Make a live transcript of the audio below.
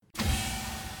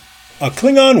A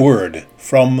Klingon word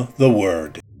from the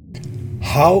Word.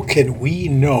 How can we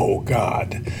know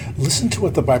God? Listen to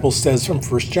what the Bible says from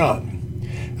 1 John.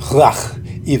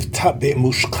 Rach iv tabe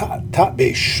mushcha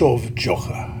tabe shov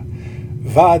jocha.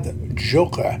 Vad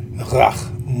jocha rach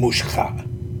mushcha.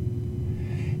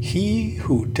 He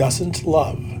who doesn't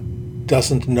love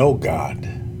doesn't know God,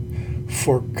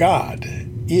 for God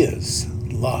is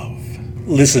love.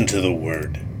 Listen to the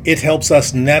Word. It helps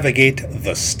us navigate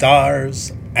the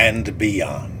stars and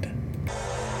beyond.